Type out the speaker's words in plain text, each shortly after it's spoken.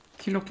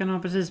Klockan har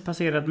precis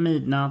passerat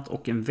midnatt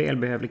och en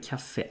välbehövlig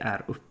kaffe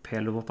är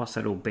upphälld. Och vad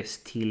passar då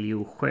bäst till?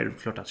 Jo,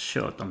 självklart att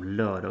köta om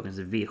lördagens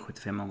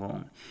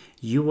V75-omgång.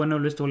 Johan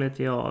Ullestål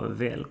heter jag.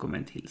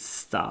 Välkommen till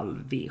Stall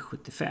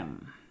V75.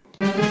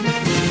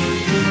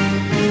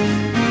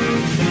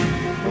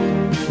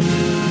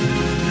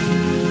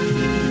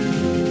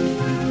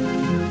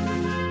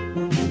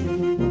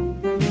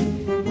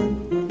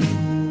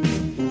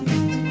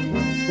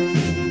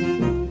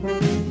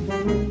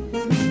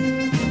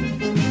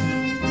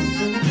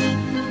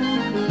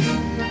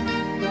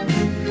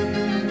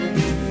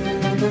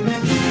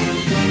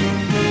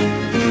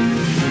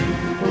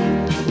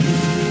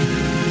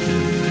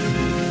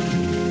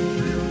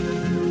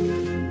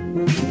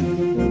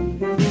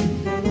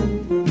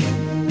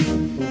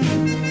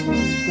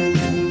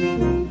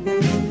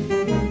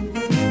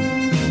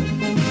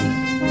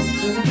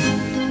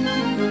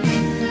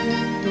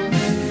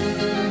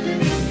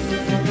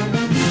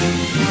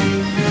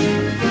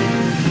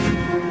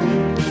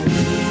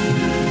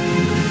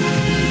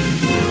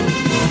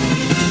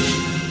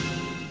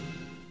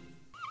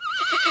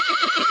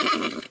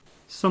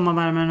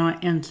 Sommarvärmen har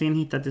äntligen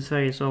hittat i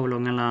Sveriges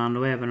avlånga land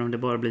och även om det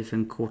bara blir för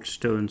en kort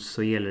stund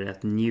så gäller det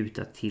att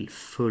njuta till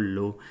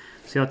fullo.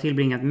 Så jag har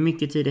tillbringat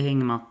mycket tid i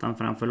hängmattan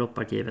framför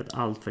lopparkivet,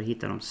 allt för att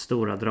hitta de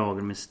stora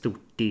dragen med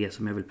stort D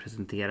som jag vill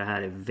presentera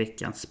här i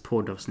veckans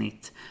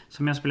poddavsnitt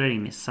som jag spelar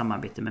in i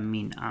samarbete med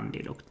Min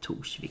Andel och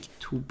Torsvik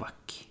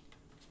Tobak.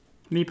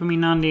 Vi på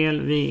Min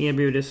Andel, vi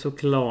erbjuder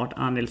såklart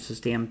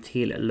andelssystem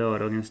till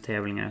lördagens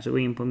tävlingar. Så gå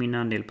in på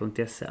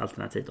minandel.se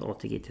alternativt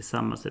ATG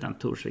tillsammans med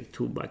Torsvik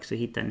Tobak så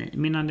hittar ni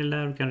Min Andel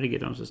där och kan rigga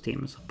de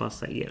systemen som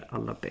passar er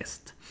alla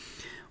bäst.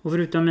 Och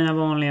förutom mina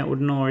vanliga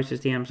ordinarie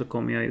system så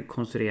kommer jag ju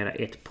konstruera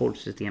ett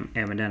poddsystem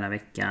även denna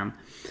veckan.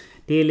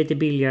 Det är lite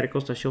billigare,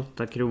 kostar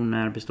 28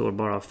 kronor, består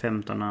bara av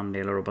 15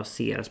 andelar och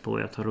baseras på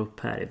vad jag tar upp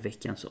här i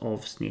veckans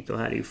avsnitt. Och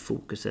här är ju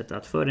fokuset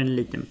att för en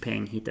liten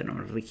peng hitta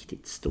de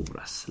riktigt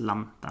stora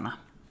slantarna.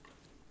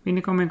 Vill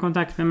ni komma i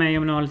kontakt med mig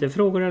om ni har lite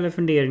frågor eller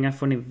funderingar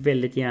får ni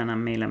väldigt gärna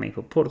mejla mig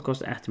på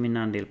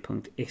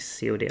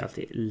podcast@minandel.se och det är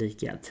alltid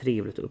lika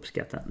trevligt och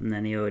uppskattat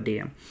när ni gör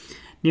det.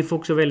 Ni får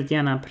också väldigt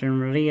gärna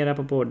prenumerera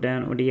på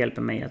podden och det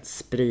hjälper mig att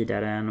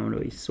sprida den och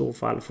då i så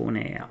fall får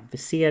ni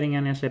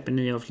aviseringar när jag släpper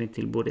nya avsnitt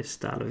till både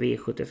stall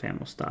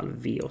V75 och stall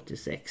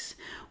V86.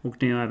 Och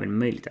ni har även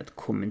möjlighet att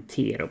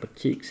kommentera och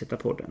betygsätta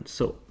podden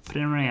så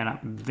prenumerera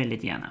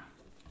väldigt gärna.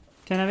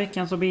 Denna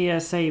veckan så beger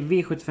sig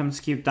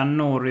V75-skutan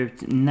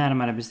norrut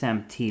närmare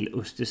bestämt till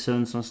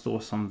Östersund som står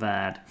som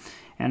värd.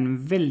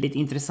 En väldigt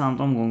intressant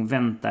omgång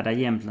väntar där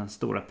Jämtlands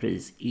stora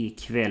pris är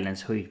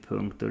kvällens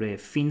höjdpunkt och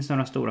det finns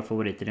några stora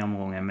favoriter i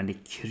omgången men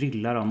det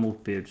kryllar av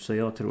motbud så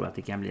jag tror att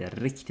det kan bli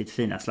riktigt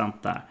fina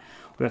slantar.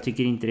 Och jag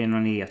tycker inte det är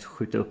någon idé att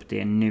skjuta upp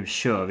det. Nu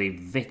kör vi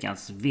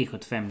veckans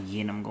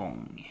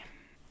V75-genomgång.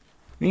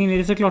 Vi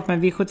inleder såklart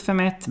med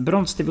V75-1,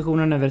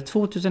 bronsdivisionen över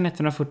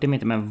 2140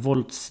 meter med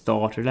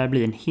voltstart. Det där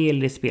blir en hel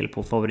del spel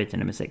på favoriten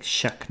nummer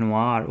 6, Jacques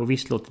Noir. Och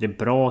visst låter det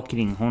bra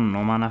kring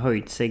honom. Han har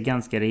höjt sig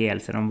ganska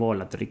rejält sedan de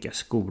valde att rycka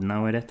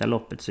skorna. Och i detta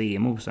loppet så är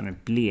motståndaren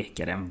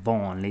blekare än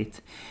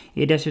vanligt.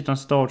 Är dessutom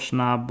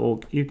startsnabb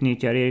och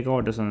utnyttjar Erik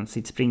Adelsson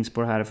sitt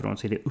springspår härifrån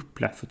så är det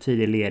upplagt för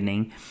tidig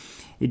ledning.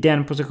 I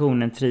den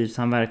positionen trivs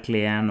han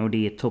verkligen och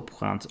det är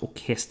toppchans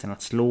och hästen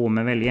att slå.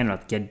 Men väljer ändå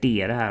att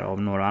gardera här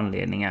av några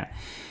anledningar.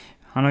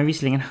 Han har ju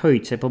visserligen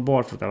höjt sig på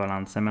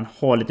barfotabalansen men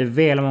har lite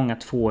väl många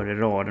tvåor i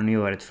raden och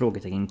gör ett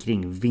frågetecken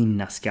kring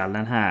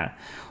vinnarskallen här.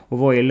 Och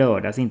var i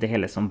lördags inte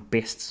heller som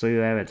bäst så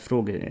gör jag även ett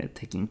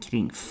frågetecken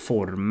kring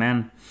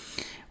formen.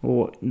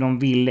 Och de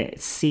vill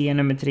se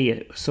nummer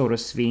 3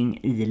 Soros Swing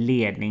i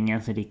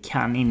ledningen så det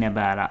kan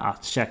innebära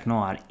att Jacques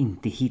Noir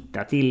inte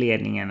hittar till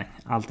ledningen.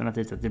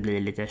 Alternativt att det blir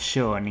lite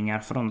körningar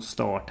från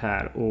start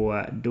här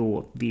och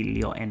då vill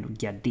jag ändå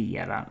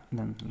gardera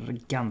den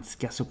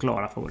ganska så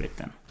klara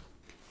favoriten.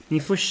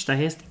 Min första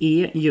häst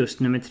är just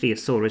nummer 3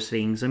 Soros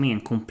Swing som är en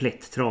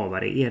komplett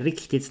travare. Är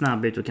riktigt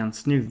snabb ut och kan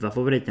snuva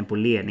favoriten på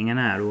ledningen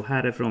här. Och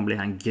härifrån blir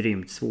han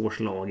grymt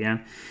svårslagen.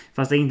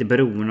 Fast det är inte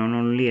beroende av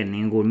någon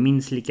ledning går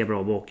minst lika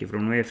bra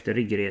bakifrån. Och efter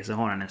ryggresa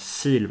har han en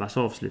sylvass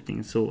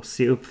avslutning. Så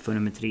se upp för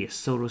nummer 3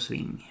 Soros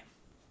Swing.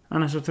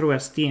 Annars så tror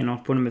jag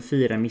stenhårt på nummer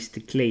 4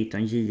 Mr.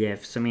 Clayton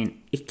JF som är en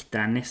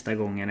äkta nästa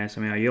gångare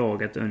som jag har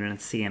jagat under den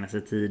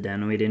senaste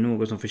tiden. Och är det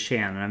något som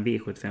förtjänar en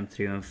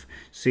V75-triumf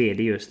så är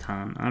det just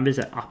han. Han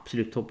visar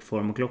absolut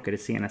toppform och klockade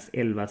senast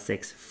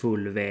 11,6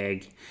 full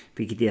väg.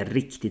 Vilket är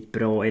riktigt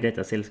bra i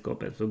detta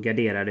sällskapet. Så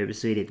garderar du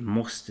så är det ett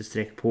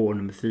måste-streck på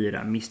nummer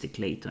 4 Mr.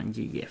 Clayton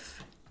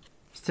JF.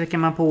 Sträcker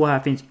man på här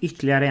finns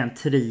ytterligare en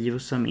trio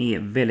som är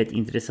väldigt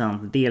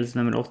intressant. Dels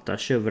nummer 8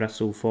 Chevra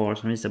Sofar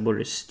som visar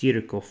både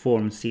styrka och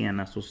form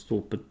senast och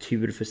står på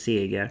tur för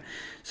seger.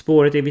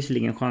 Spåret är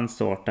visserligen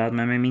chansstartat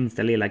men med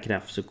minsta lilla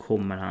kraft så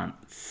kommer han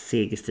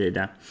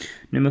segerstrida.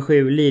 Nummer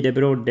 7, Lider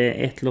Brodde,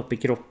 ett lopp i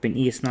kroppen,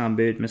 är snabb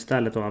ut, med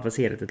stallet har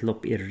avancerat ett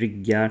lopp i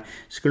ryggar.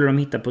 Skulle de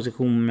hitta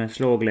position med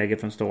slagläge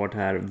från start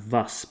här,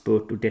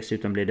 vassburt och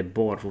dessutom blir det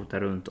barfota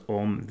runt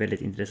om,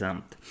 väldigt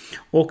intressant.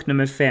 Och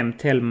nummer 5,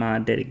 Telma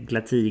de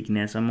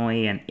Glatigne, som är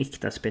en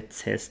äkta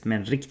spetshäst med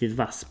en riktigt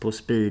vass på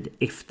speed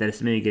efter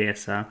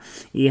smygresa.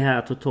 Är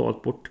här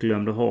totalt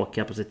bortglömd och har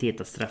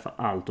kapacitet att straffa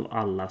allt och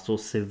alla, så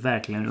ser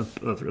verkligen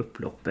upp över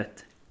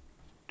upploppet.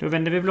 Då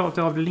vänder vi blad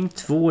till avdelning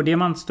 2.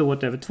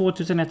 Diamantstået över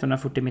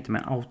 2140 meter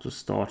med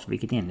autostart,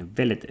 vilket är en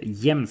väldigt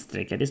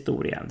jämnsträckad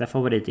historia. Där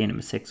favorit är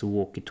nummer 6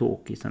 Walkie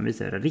Talkie, som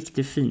visar en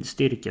riktigt fin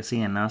styrka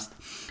senast.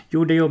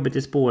 Gjorde jobbet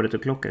i spåret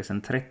och klockades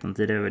en 13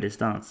 tid över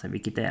distansen,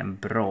 vilket är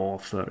bra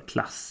för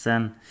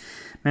klassen.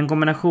 Men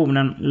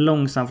kombinationen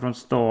långsam från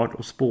start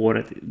och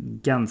spåret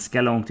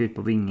ganska långt ut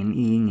på vingen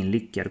är ingen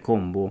lyckad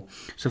kombo.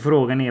 Så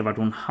frågan är vart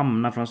hon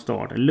hamnar från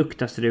start.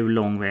 Luktar strul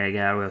lång väg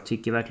här, och jag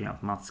tycker verkligen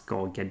att man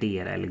ska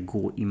gardera eller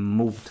gå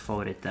emot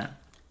favoriten.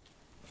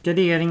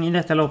 Gardering i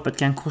detta loppet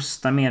kan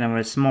kosta mer än vad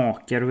det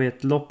smakar, och i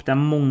ett lopp där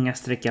många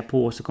sträcker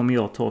på så kommer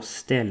jag ta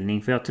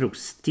ställning, för jag tror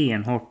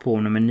stenhårt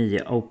på nummer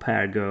 9 Au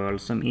Pair Girl,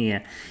 som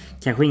är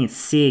kanske ingen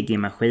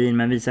segermaskin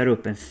men visar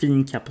upp en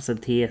fin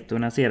kapacitet,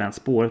 och när sedan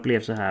spåret blev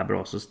så här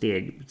bra så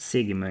steg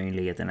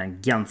segermöjligheterna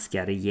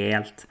ganska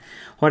rejält.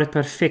 Har ett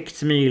perfekt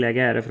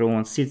smygläge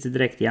härifrån, sitter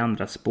direkt i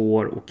andra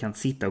spår och kan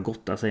sitta och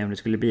gotta sig om det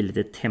skulle bli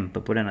lite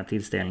tempo på denna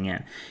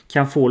tillställningen.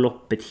 Kan få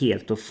loppet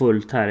helt och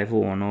fullt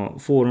härifrån,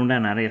 och får hon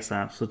denna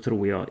resa så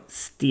tror jag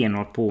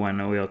stenhårt på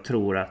henne, och jag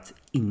tror att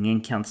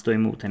ingen kan stå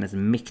emot hennes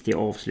mäktiga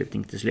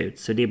avslutning till slut.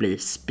 Så det blir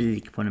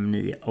spik på nummer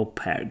 9 Au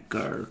Pair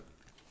Girl.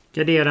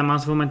 Garderar man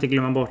så får man inte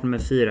glömma bort nummer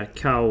 4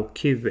 Cow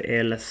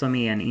QL, som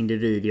är en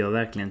individ jag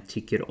verkligen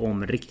tycker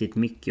om riktigt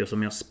mycket och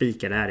som jag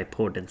spikade här i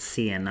podden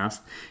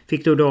senast.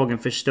 Fick då dagen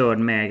förstörd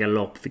med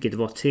galopp, vilket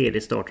var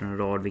tredje starten i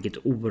rad, vilket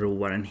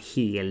oroar en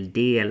hel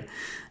del.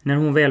 När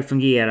hon väl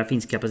fungerar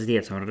finns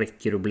kapacitet som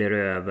räcker och blir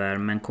över,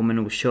 men kommer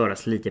nog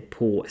köras lite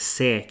på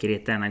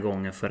säkerhet denna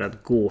gången för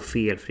att gå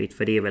felfritt,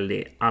 för det är väl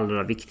det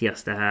allra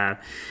viktigaste här.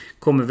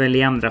 Kommer väl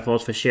i andra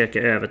fas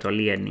försöka överta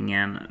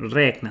ledningen.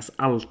 Räknas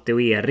alltid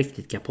och är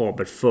riktigt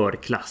kapabel för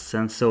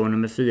klassen. Så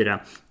nummer 4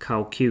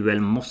 KQL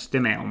måste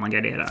med om man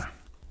garderar.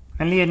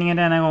 Men ledningen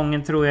denna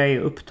gången tror jag är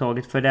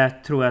upptaget, för där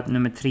tror jag att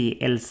nummer 3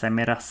 Elsa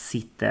Miraz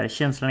sitter.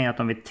 Känslan är att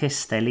de vill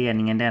testa i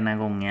ledningen denna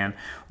gången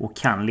och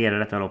kan leda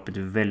detta loppet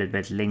väldigt,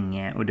 väldigt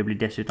länge. Och det blir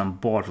dessutom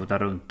barfota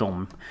runt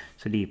om.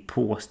 Så det är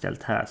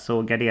påställt här.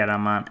 Så garderar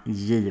man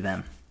given.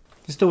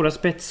 Det stora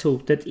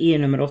spetshotet är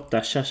nummer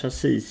 8 Chacha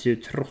Sisu,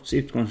 trots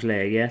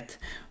utgångsläget,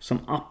 som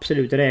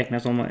absolut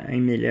räknas om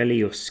Emilia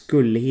Leo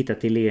skulle hitta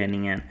till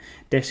ledningen.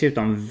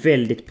 Dessutom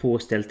väldigt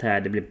påställt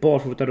här. Det blir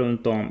barfota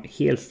runt om,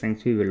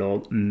 helstängt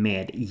huvudlag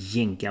med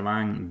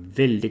jänkarvagn.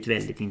 Väldigt,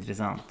 väldigt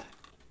intressant.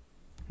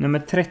 Nummer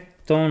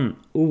 13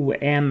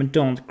 OM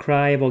Don't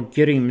Cry var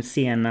grym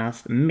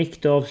senast.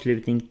 Mäktig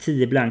avslutning,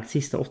 10 blank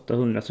sista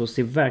 800, så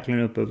ser verkligen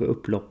upp över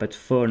upploppet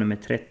för nummer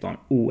 13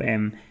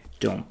 OM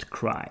Don't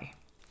Cry.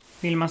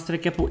 Vill man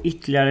sträcka på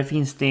ytterligare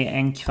finns det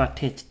en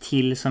kvartett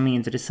till som är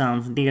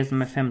intressant. Dels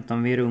med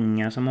 15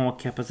 Virunga som har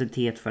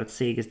kapacitet för att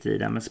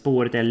segerstrida, men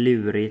spåret är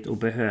lurigt och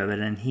behöver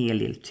en hel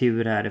del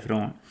tur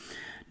härifrån.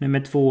 Nummer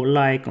 2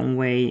 Like On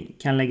Way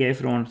kan lägga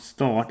ifrån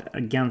start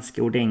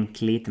ganska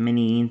ordentligt, men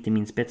är inte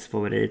min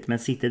spetsfavorit, men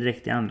sitter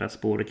direkt i andra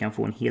spår och kan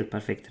få en helt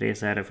perfekt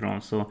resa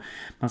härifrån, så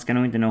man ska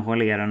nog inte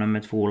nonchalera nummer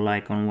 2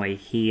 Like On Way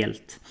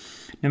helt.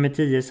 Nummer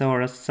 10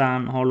 Sahara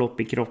Sun har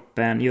lopp i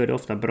kroppen, gör det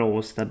ofta bra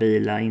och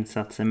stabila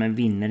insatser men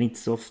vinner inte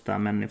så ofta,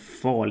 men är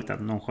farligt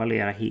att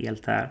nonchalera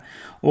helt här.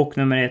 Och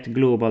nummer 1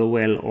 Global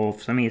Well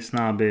Off som är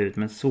snabb ut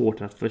men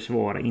svårt att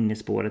försvara in i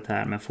spåret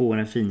här, men får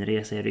en fin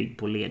resa i rygg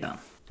på ledan.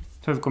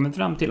 Så har vi kommit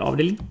fram till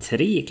avdelning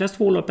 3, klass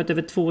 2-loppet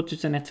över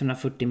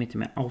 2140 meter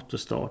med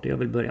autostart. Jag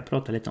vill börja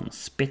prata lite om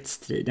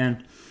spetsstriden.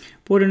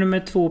 Både nummer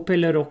 2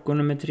 Pelle Rock och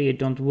nummer 3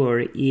 Don't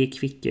Worry är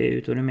kvicka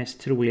ut, och det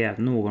mest troliga är att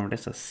någon av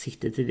dessa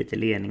sitter tidigt i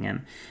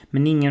ledningen.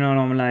 Men ingen av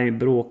dem lär ju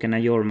bråka när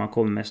Jorma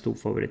kommer med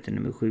storfavoriten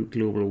nummer 7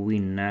 Global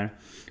Winner.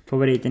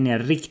 Favoriten är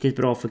riktigt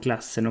bra för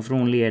klassen och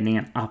från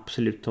ledningen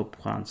absolut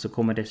toppchans, så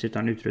kommer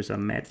dessutom utrustad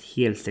med ett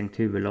helstängt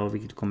huvudlag,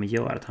 vilket kommer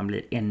göra att han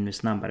blir ännu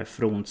snabbare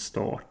från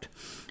start.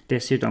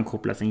 Dessutom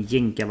kopplas en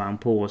jänkarvagn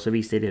på, så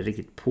visst är det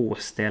riktigt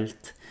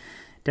påställt.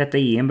 Detta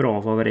är en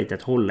bra favorit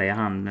att hålla i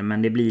handen,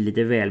 men det blir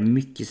lite väl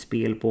mycket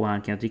spel på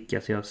han kan jag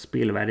tycka, så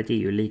spelvärdet är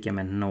ju lika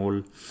med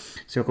 0.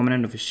 Så jag kommer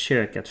ändå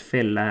försöka att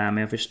fälla här,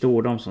 men jag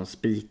förstår de som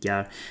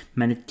spikar.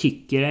 Men jag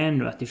tycker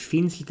ändå att det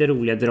finns lite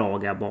roliga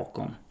drag här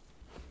bakom.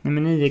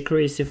 Nummer 9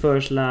 Crazy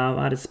First Love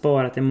hade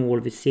sparat en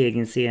mål vid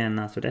segern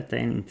senast, och detta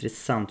är en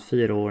intressant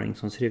 4-åring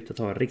som ser ut att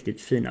ha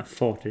riktigt fina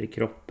farter i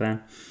kroppen.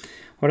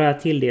 Har det här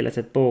tilldelats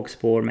ett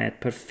bakspår med ett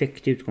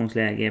perfekt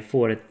utgångsläge,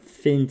 får ett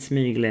fint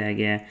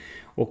smygläge,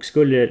 och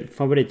skulle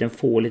favoriten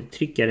få lite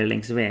tryckare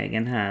längs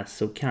vägen här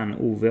så kan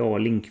OVA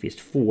Lindqvist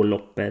få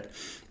loppet.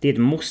 Det är ett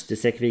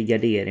måste vid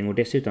gardering, och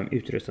dessutom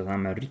utrustas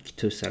han med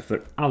rycktussar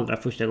för allra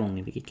första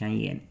gången, vilket kan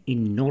ge en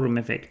enorm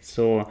effekt.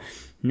 Så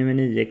Nummer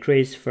 9,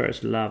 Crazy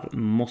First Love,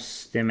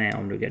 måste med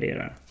om du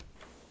garderar.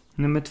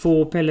 Nummer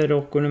 2, Pelle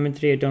Rock och nummer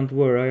 3, Don't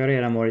Worry har jag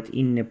redan varit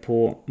inne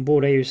på.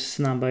 Båda är ju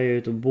snabba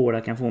ut och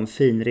båda kan få en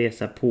fin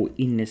resa på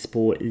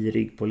innespår i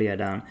rygg på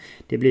ledaren.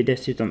 Det blir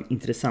dessutom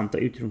intressanta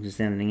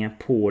utrustningsändringar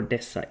på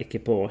dessa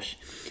ekipage.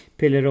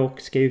 Pelle Rock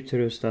ska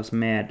utrustas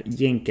med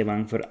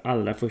jänkarvagn för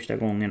allra första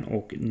gången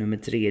och nummer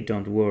 3,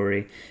 Don't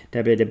Worry,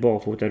 där blir det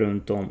barfota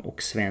runt om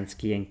och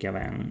svensk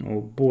jänkarvagn.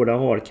 Och båda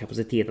har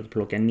kapacitet att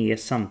plocka ner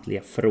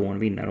samtliga från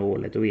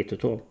vinnarhålet och är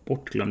totalt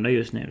bortglömda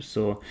just nu,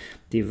 så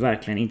det är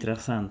verkligen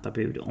intressanta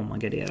bud om man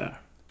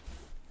garderar.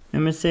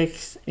 Nummer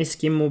 6,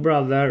 Eskimo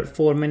Brother.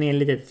 Formen är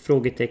lite ett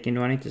frågetecken. Nu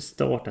har han inte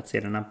startat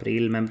sedan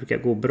april men brukar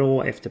gå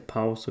bra efter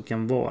paus och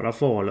kan vara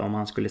farlig om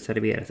han skulle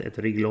servera sig ett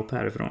rygglopp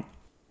härifrån.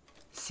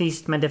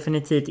 Sist men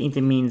definitivt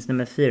inte minst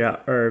nummer 4,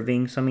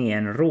 Irving, som är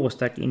en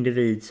råstark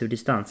individ, så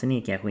distansen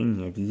är kanske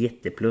inget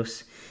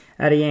jätteplus.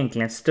 Är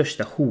egentligen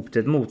största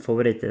hotet mot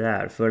favoriter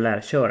här för att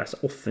lära köras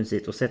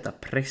offensivt och sätta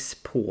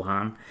press på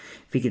han,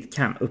 vilket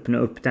kan öppna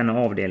upp den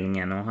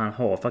avdelningen, och han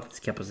har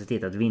faktiskt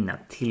kapacitet att vinna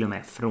till och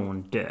med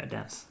från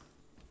dödens.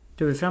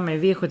 Då är vi framme i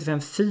V75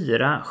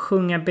 4,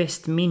 sjunga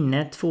bäst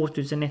minne,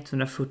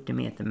 2140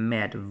 meter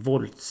med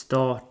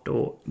voltstart,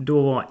 och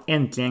då var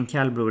äntligen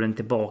kallbrodern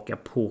tillbaka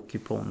på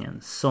kupongen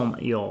som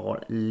jag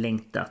har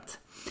längtat.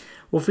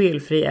 Och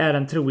felfri är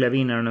den troliga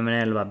vinnaren nummer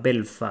 11,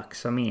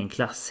 Belfax, som är en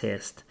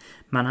klasshäst.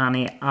 Men han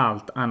är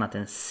allt annat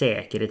än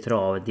säker i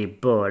trav,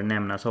 det bör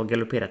nämnas. Har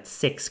galopperat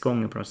 6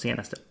 gånger på de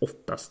senaste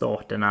 8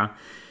 starterna.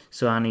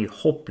 Så han är ju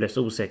hopplöst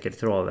osäker i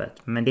travet.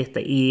 Men detta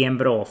är en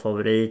bra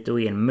favorit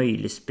och är en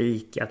möjlig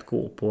spik att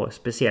gå på.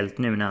 Speciellt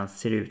nu när han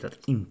ser ut att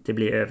inte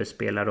bli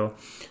överspelad. Och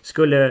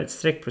skulle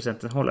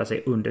sträckprocenten hålla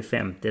sig under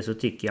 50 så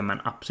tycker jag man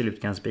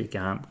absolut kan spika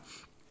han.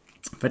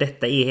 För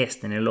detta är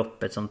hästen i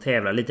loppet som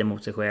tävlar lite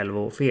mot sig själv,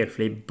 och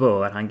felfri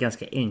bör han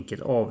ganska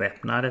enkelt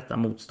avväpna detta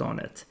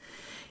motståndet.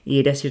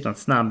 Är dessutom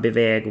snabb i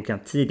väg och kan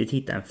tidigt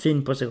hitta en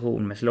fin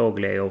position med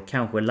slagläge och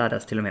kanske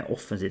laddas till och med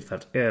offensivt för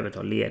att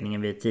överta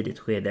ledningen vid ett tidigt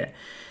skede.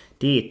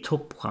 Det är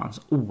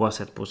toppchans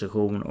oavsett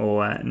position,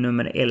 och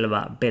nummer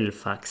 11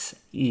 Belfax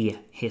är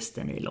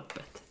hästen i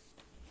loppet.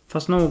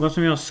 Fast någon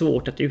som jag har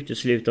svårt att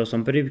utesluta och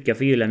som brukar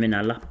förgylla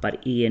mina lappar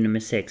är nummer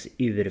 6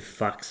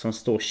 Urfax, som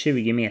står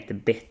 20 meter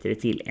bättre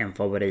till än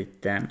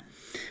favoriten.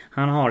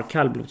 Han har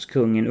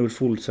kallblodskungen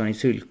Ulf Olsson i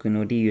sulken,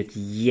 och det är ju ett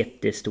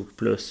jättestort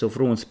plus. Och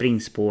från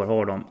springspår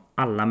har de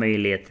alla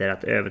möjligheter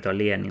att överta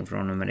ledningen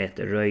från nummer 1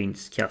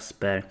 Röjns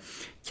Kasper.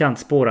 Kan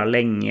spåra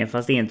länge,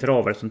 fast det är en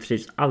travare som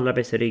trivs allra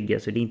bäst i ryggen,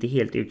 så det är inte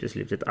helt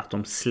uteslutet att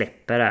de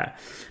släpper där.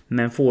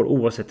 Men får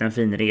oavsett en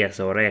fin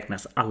resa och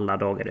räknas alla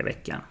dagar i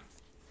veckan.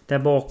 Där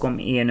bakom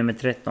är nummer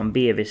 13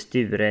 BV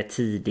Sture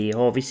tidig.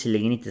 Har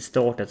visserligen inte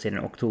startat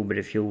sedan oktober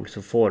i fjol,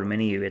 så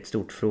formen är ju ett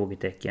stort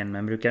frågetecken.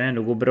 Men brukar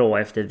ändå gå bra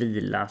efter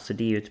vila, så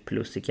det är ju ett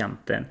plus i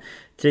kanten.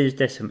 Trivs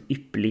dessutom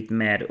ypperligt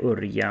med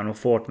Örjan, och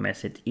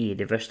fartmässigt är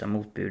det värsta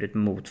motbudet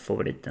mot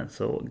favoriten.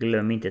 Så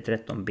glöm inte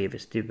 13 BV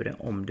Sture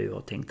om du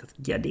har tänkt att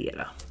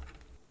gardera.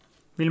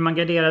 Vill man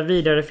gardera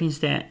vidare finns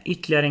det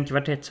ytterligare en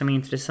kvartett som är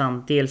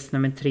intressant. Dels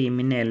nummer 3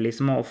 Minelli,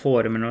 som har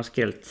formen och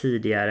skrällt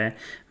tidigare,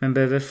 men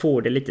behöver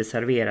få det lite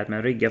serverat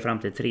med rygga fram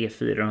till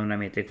 300-400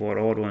 meter kvar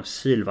och har då en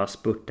sylvass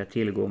spurt att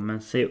tillgå.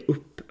 Men se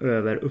upp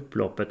över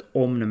upploppet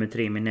om nummer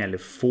 3 Minelli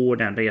får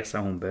den resa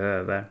hon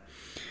behöver.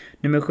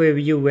 Nummer 7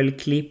 Joel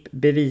Klipp,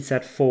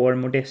 bevisad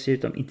form och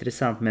dessutom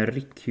intressant med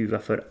ryckhuva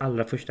för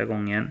allra första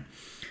gången.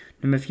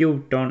 Nummer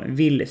 14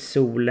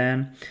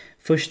 Villsolen.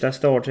 Första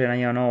start redan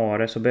i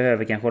januari, så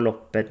behöver kanske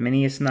loppet, men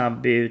är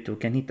snabb ut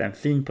och kan hitta en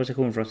fin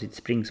position från sitt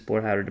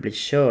springspår här, och det blir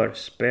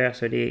körspö,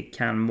 så det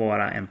kan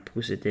vara en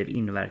positiv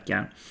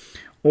inverkan.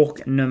 Och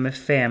nummer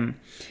 5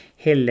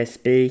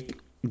 Hellespik,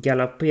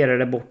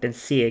 galopperade bort en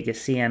seger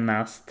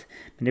senast,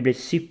 men det blir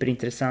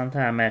superintressant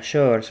här med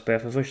körspö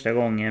för första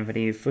gången, för det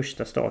är ju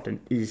första starten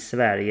i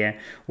Sverige,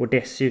 och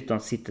dessutom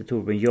sitter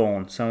Torbjörn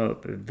Jansson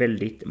upp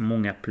väldigt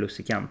många plus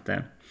i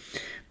kanten.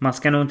 Man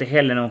ska nog inte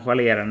heller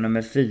nonchalera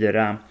nummer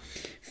 4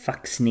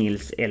 Fax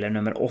Nils eller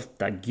nummer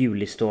 8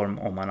 Gulistorm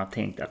om man har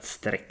tänkt att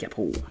sträcka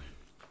på.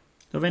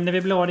 Då vänder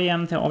vi blad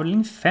igen till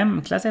avdelning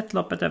 5, klass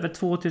 1-loppet över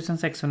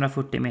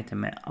 2640 meter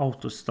med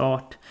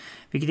autostart.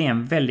 Vilket är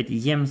en väldigt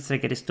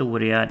jämnsträckad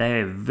historia där jag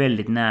är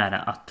väldigt nära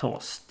att ta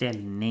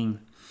ställning.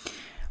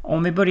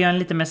 Om vi börjar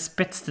lite med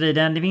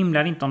spetsstriden, det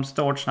vimlar inte om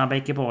startsnabba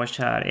ekipage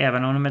här.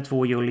 Även om nummer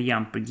 2 Jolly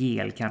Jumper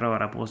GL kan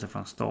röra på sig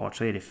från start,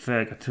 så är det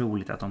föga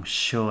troligt att de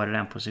kör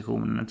den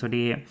positionen. Så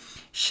det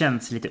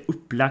känns lite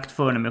upplagt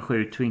för nummer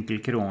 7 Twinkle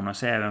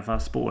Kronos, även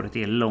fast spåret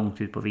är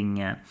långt ut på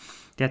vingen.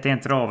 Detta är en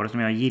travare som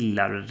jag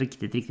gillar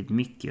riktigt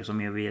mycket,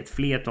 som jag vid ett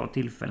flertal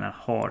tillfällen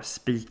har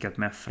spikat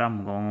med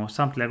framgång, och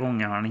samtliga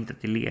gånger har han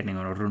hittat till ledning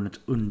och runnit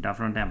undan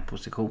från den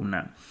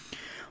positionen.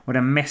 Och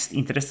den mest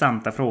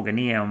intressanta frågan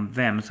är om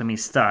vem som är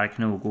stark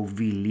nog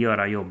och vill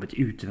göra jobbet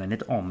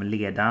utvändigt om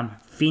ledaren.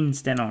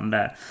 Finns det någon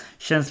där?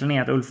 Känslan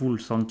är att Ulf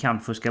Olsson kan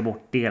fuska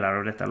bort delar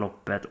av detta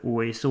loppet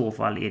och i så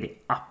fall är det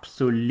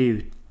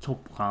absolut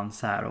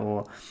toppchans här.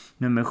 Och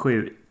nummer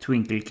 7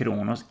 Twinkle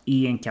Kronos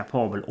är en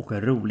kapabel och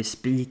en rolig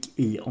spik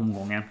i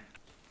omgången.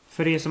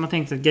 För er som har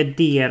tänkt att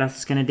gardera så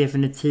ska ni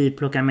definitivt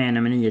plocka med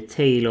nummer 9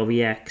 Tail of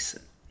Jacks.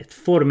 Ett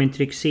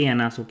formintryck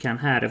senast och kan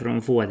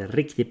härifrån få ett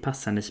riktigt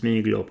passande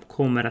smyglopp.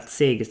 Kommer att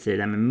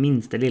segerstrida med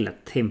minsta lilla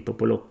tempo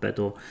på loppet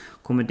och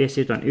kommer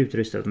dessutom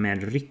utrustat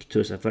med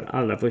rycktussar för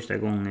allra första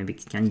gången,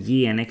 vilket kan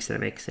ge en extra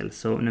växel.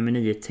 Så nummer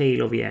 9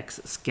 Tail of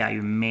Jacks ska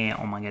ju med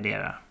om man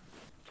garderar.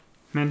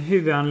 Men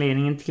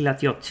huvudanledningen till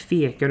att jag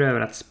tvekar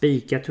över att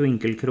spika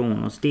Twinkle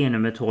Kronos, det är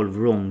nummer 12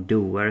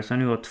 Wrongdoer, som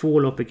nu har 2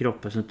 lopp i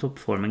kroppen, så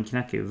toppformen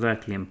knackar ju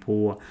verkligen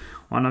på.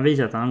 Och han har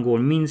visat att han går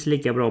minst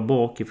lika bra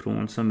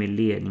bakifrån som i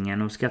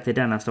ledningen och ska till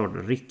denna start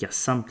rycka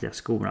samtliga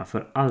skorna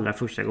för allra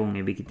första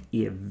gången, vilket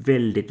är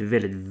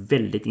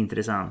väldigt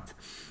intressant.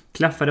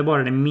 Klaffar det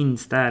bara det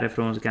minsta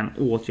härifrån så kan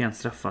han återigen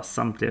straffa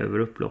samtliga över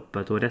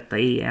upploppet, och detta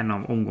är en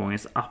av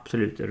omgångens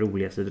absolut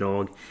roligaste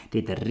drag.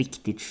 Det är ett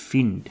riktigt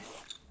fynd.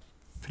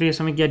 För er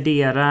som vill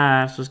gardera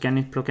här så ska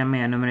ni plocka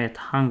med nummer 1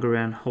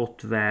 Hungarian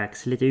Hot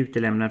Wax, lite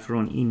utelämnad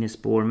från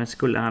innespår, men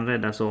skulle han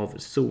räddas av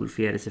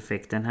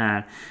solfjäderseffekten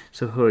här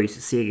så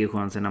höjs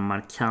segerchanserna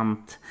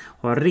markant.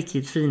 Har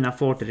riktigt fina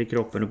farter i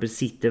kroppen och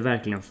besitter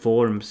verkligen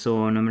form,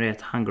 så nummer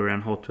 1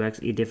 Hungarian Hot Wax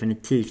är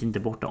definitivt inte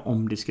borta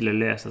om det skulle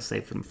lösa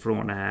sig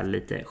från det här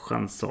lite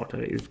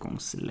chansartade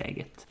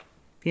utgångsläget.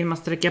 Vill man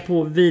sträcka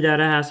på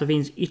vidare här så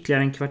finns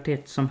ytterligare en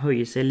kvartett som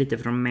höjer sig lite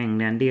från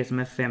mängden. Det som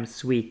är 5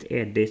 Sweet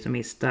Eddie som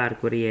är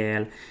stark och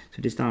rejäl,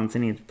 så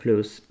distansen är ett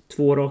plus.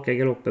 2 raka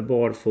galopper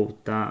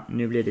barfota,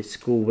 nu blir det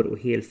skor och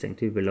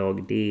helstängt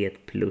huvudlag, det är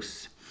ett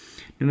plus.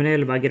 Nummer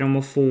 11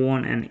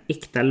 Grammofon, en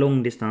äkta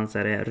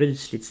långdistansare,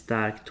 rysligt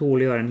stark, tål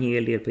att göra en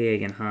hel del på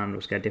egen hand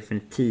och ska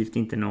definitivt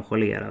inte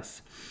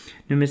nonchaleras.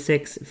 Nummer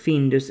 6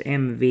 Findus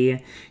MV,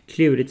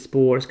 klurigt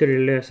spår, ska det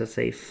lösa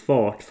sig,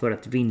 fart för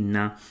att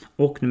vinna.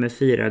 Och nummer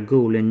 4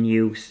 Golden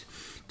News,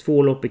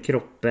 2 lopp i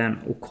kroppen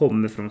och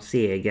kommer från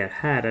seger.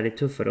 Här är det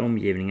tuffare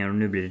omgivningar och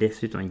nu blir det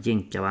dessutom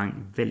jänkarvagn,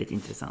 väldigt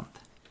intressant.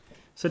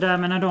 Så där,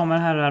 mina damer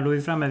och herrar, då är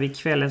vi framme vid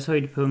kvällens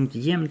höjdpunkt,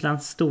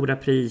 Jämtlands stora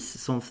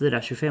pris som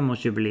firar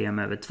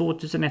 25-årsjubileum över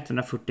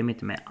 2140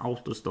 meter med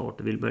autostart,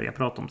 och vill börja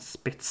prata om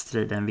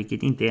spetsstriden,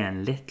 vilket inte är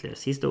en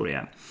lättlös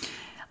historia.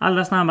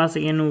 Allra snabbast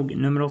är nog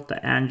nummer 8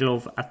 Angel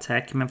of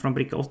Attack, men från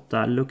bricka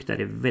 8 luktar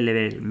det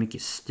väldigt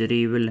mycket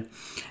strul.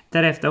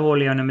 Därefter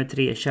håller jag nummer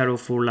 3 Shadow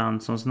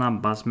Forland som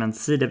snabbast, men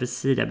sida vid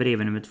sida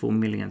bredvid nummer 2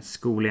 Milligan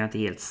School är jag inte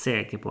helt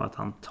säker på att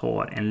han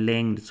tar en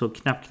längd, så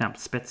knappt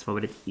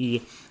spetsfavorit är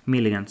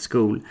Milligan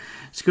School.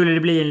 Skulle det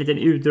bli en liten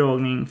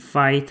utdragning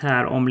fight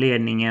här om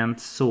ledningen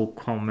så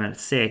kommer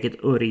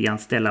säkert Örjan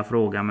ställa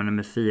frågan med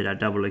nummer 4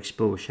 Double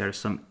Exposure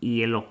som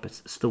är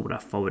loppets stora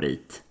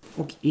favorit.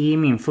 Och är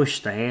min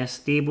första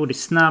häst, det är både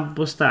snabb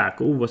och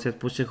stark och oavsett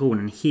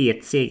positionen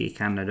het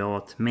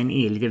segerkandidat, men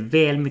är lite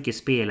väl mycket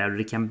spelare och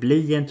det kan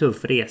bli en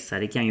tuff resa,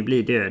 det kan ju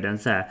bli döden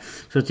så här,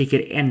 så jag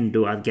tycker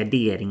ändå att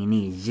garderingen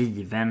är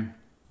given.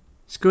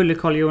 Skulle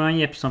Carl-Johan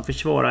Jeppsson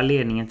försvara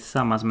ledningen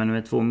tillsammans med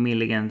nummer 2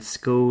 Milligan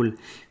School,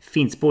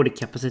 finns både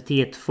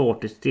kapacitet,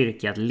 fart och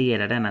styrka att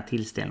leda denna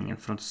tillställningen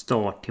från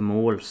start till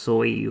mål,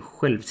 så är ju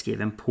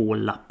självskriven på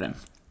lappen.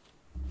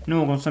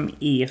 Någon som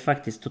är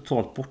faktiskt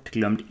totalt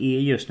bortglömd är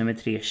just nummer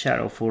 3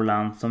 Shadow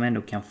Forland som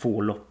ändå kan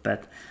få loppet.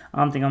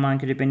 Antingen om han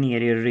kryper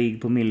ner i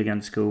rygg på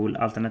Milligan School,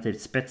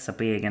 alternativt spetsa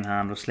på egen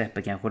hand och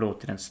släpper kanske då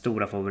till den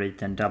stora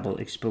favoriten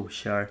Double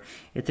Exposure.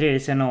 Ett tredje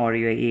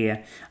scenario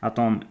är att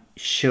de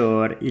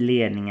kör i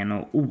ledningen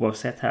och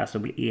oavsett här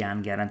så är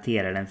han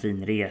garanterad en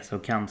fin resa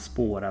och kan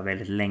spåra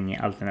väldigt länge,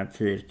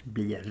 alternativt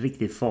bli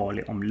riktigt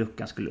farlig om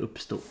luckan skulle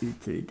uppstå i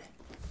tid.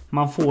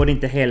 Man får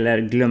inte heller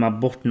glömma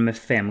bort nummer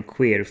 5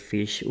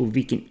 Queerfish och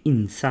vilken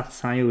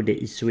insats han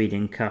gjorde i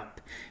Sweden Cup.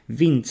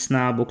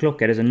 Vindsnabb och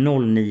klockades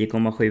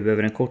 09,7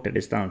 över den korta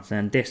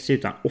distansen.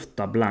 Dessutom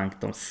 8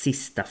 blankt de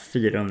sista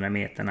 400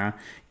 meterna.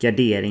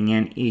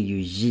 Garderingen är ju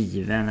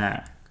given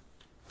här.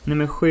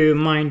 Nummer 7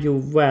 Mind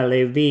You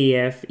Valley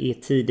VF är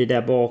tidig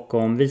där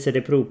bakom.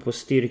 Visade prov på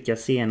styrka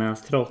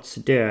senast trots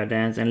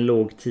dödens, en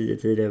låg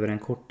 10-tid över den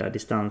korta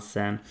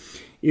distansen.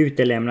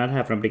 Utelämnad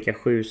här från bricka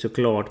 7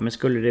 såklart, men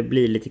skulle det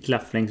bli lite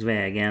klaff längs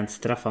vägen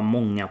straffa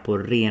många på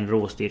ren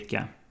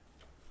råstyrka.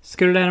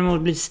 Skulle det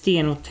däremot bli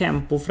sten och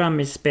tempo fram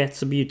i spets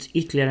så bjuds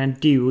ytterligare en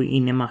duo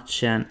in i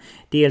matchen.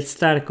 Dels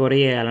starka och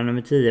rejäla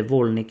nummer 10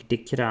 Volnik de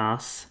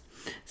Kras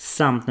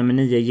samt nummer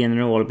 9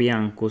 General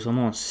Bianco som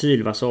har en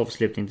sylvass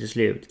avslutning till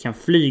slut. Kan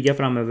flyga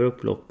fram över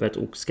upploppet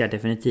och ska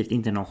definitivt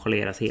inte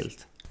nonchaleras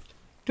helt.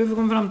 Då vi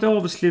kommer fram till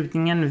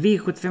avslutningen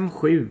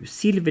V757,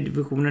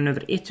 silverdivisionen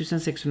över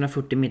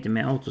 1640 meter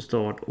med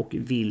autostart och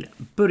vill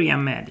börja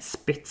med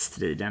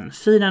spetsstriden.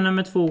 Fina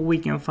nummer 2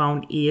 Weekend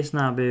Found är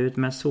snabb ut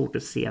men svårt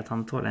att se att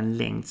han tar en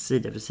längd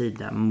sida för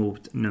sida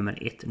mot nummer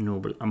 1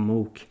 Noble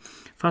Amok.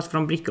 Fast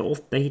från bricka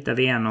 8 hittar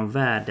vi en av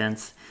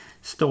världens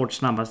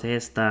startsnabbaste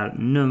hästar,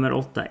 nummer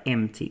 8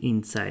 MT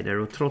Insider,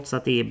 och trots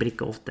att det är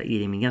bricka 8 är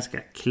det min ganska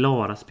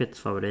klara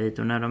spetsfavorit,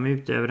 och när de är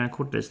ute över den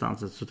korta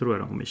distansen så tror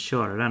jag de kommer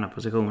köra denna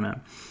positionen.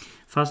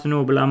 Fast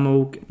Noble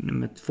Amok,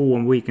 nummer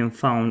 2 Weekend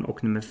Found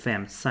och nummer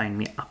 5 Sign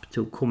Me Up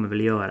To kommer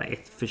väl göra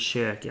ett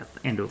försök att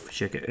ändå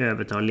försöka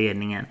överta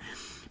ledningen.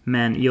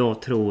 Men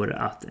jag tror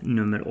att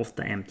nummer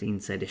 8 MT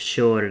Insider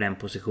kör den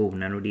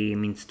positionen, och det är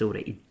min stora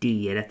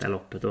idé i detta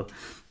loppet. Och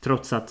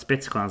trots att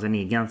spetschansen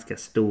är ganska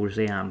stor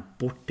så är han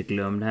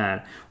bortglömd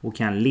här och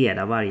kan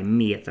leda varje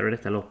meter av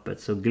detta loppet,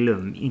 så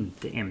glöm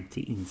inte MT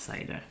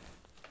Insider.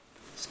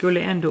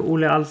 Skulle ändå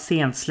Olle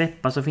Alsen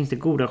släppa så finns det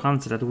goda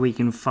chanser att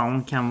Weekend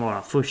Found kan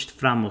vara först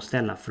fram och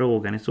ställa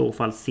frågan. I så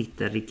fall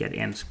sitter Rickard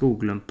N.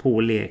 Skoglund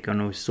på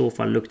leken, och i så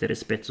fall luktar det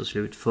spets och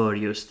slut för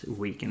just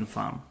Weekend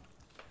Found.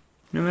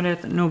 Nummer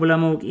 1 Noble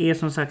Amok är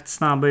som sagt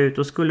snabb ut,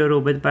 och skulle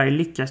Robert Berg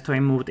lyckas ta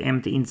emot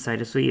MT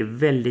Insider så är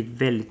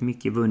väldigt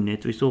mycket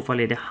vunnet, och i så fall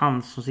är det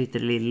han som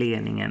sitter i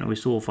ledningen, och i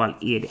så fall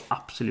är det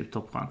absolut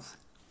toppchans.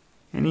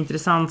 En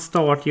intressant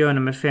start gör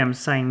nummer 5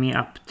 Sign Me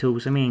Up To,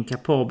 som är en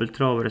kapabel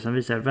travare som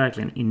visar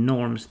verkligen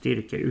enorm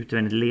styrka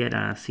utvändigt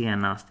ledaren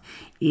senast.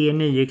 Är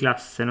ny i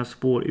klassen och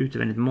spår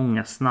utvändigt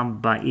många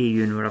snabba är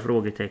ju några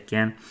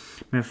frågetecken.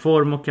 Men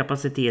form och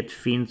kapacitet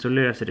finns, och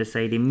löser det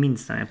sig de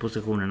minsta med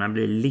positionerna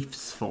blir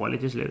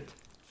livsfarligt till slut.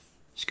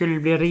 Skulle det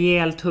bli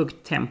rejält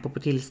högt tempo på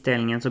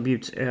tillställningen så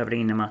bjuds övre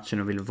in i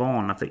matchen och vill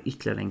varna för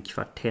ytterligare en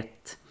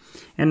kvartett.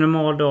 En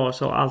normal dag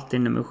så har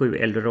alltid nummer 7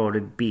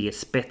 Eldorado B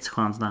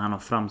spetschans när han har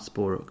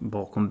framspår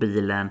bakom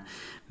bilen.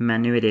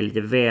 Men nu är det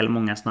lite väl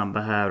många snabba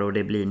här, och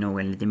det blir nog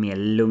en lite mer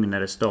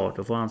lugnare start,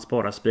 och får han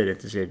spara speedet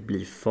till slut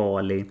blir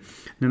farlig.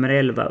 Nummer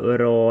 11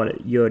 Ural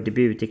gör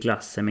debut i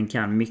klassen men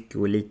kan mycket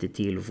och lite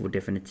till och får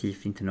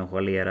definitivt inte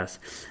nonchaleras.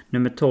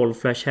 Nummer 12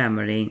 Flash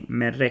Hammering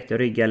med rätt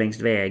rygga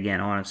längs vägen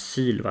har en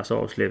sylvass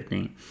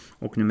avslutning.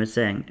 Och nummer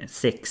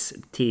 6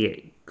 T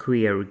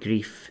Queer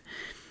Griff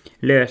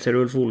löser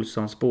Ulf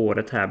Olsson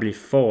spåret här, blir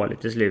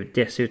farligt till slut.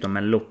 Dessutom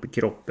en lopp i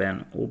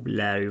kroppen och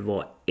lär ju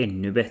vara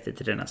ännu bättre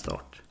till denna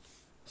start.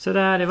 Så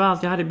där, det var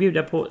allt jag hade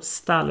bjuda på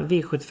stall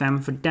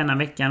V75 för denna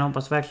veckan.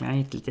 Hoppas verkligen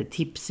jag hittat lite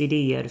tips,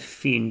 idéer,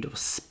 fynd och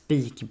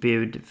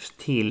spikbud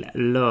till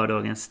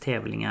lördagens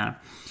tävlingar.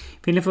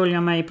 Vill ni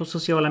följa mig på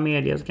sociala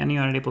medier så kan ni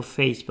göra det på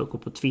Facebook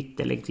och på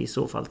Twitter. Lägg till i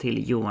så fall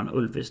till Johan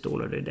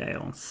Ulvestål, och det är där jag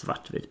har en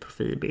svartvit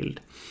profilbild.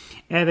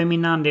 Även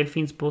min andel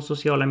finns på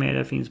sociala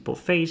medier, finns på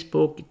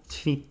Facebook,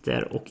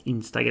 Twitter och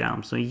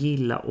Instagram. Så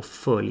gilla och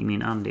följ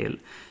min andel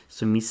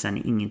så missar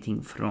ni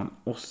ingenting från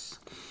oss.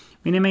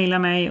 Vill ni mejla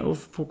mig och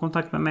få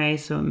kontakt med mig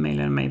så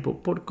mejlar ni mig på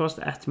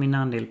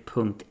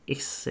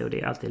podcast@minandel.se, och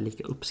det är alltid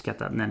lika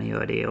uppskattat när ni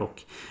gör det.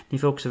 Och ni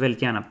får också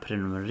väldigt gärna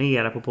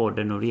prenumerera på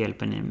podden, och då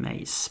hjälper ni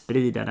mig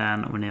sprida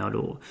den, och ni har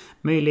då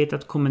möjlighet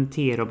att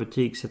kommentera och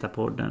betygsätta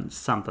podden,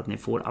 samt att ni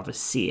får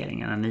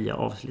aviseringar när nya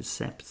avsnitt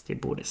släpps till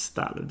både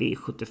stall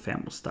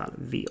V75 och stall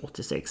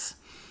V86.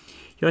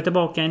 Jag är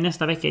tillbaka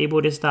nästa vecka i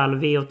både stall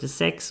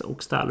V86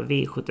 och stall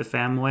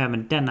V75, och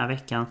även denna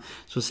veckan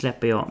så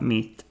släpper jag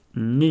mitt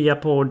nya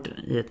podd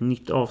i ett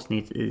nytt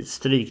avsnitt i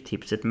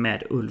Stryktipset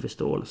med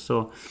Ulvestål.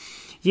 Så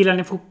gillar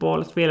ni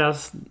fotboll, spelar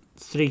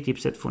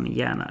Stryktipset, får ni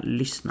gärna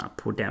lyssna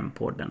på den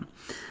podden.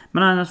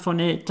 Men annars får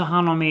ni ta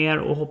hand om er,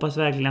 och hoppas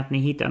verkligen att ni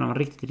hittar de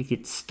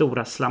riktigt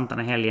stora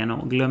slantarna i helgen.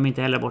 Och glöm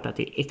inte heller bort att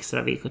det är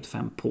extra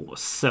V75 på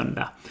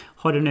söndag.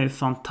 Ha det nu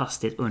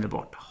fantastiskt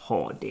underbart.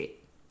 Ha det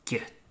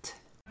gött!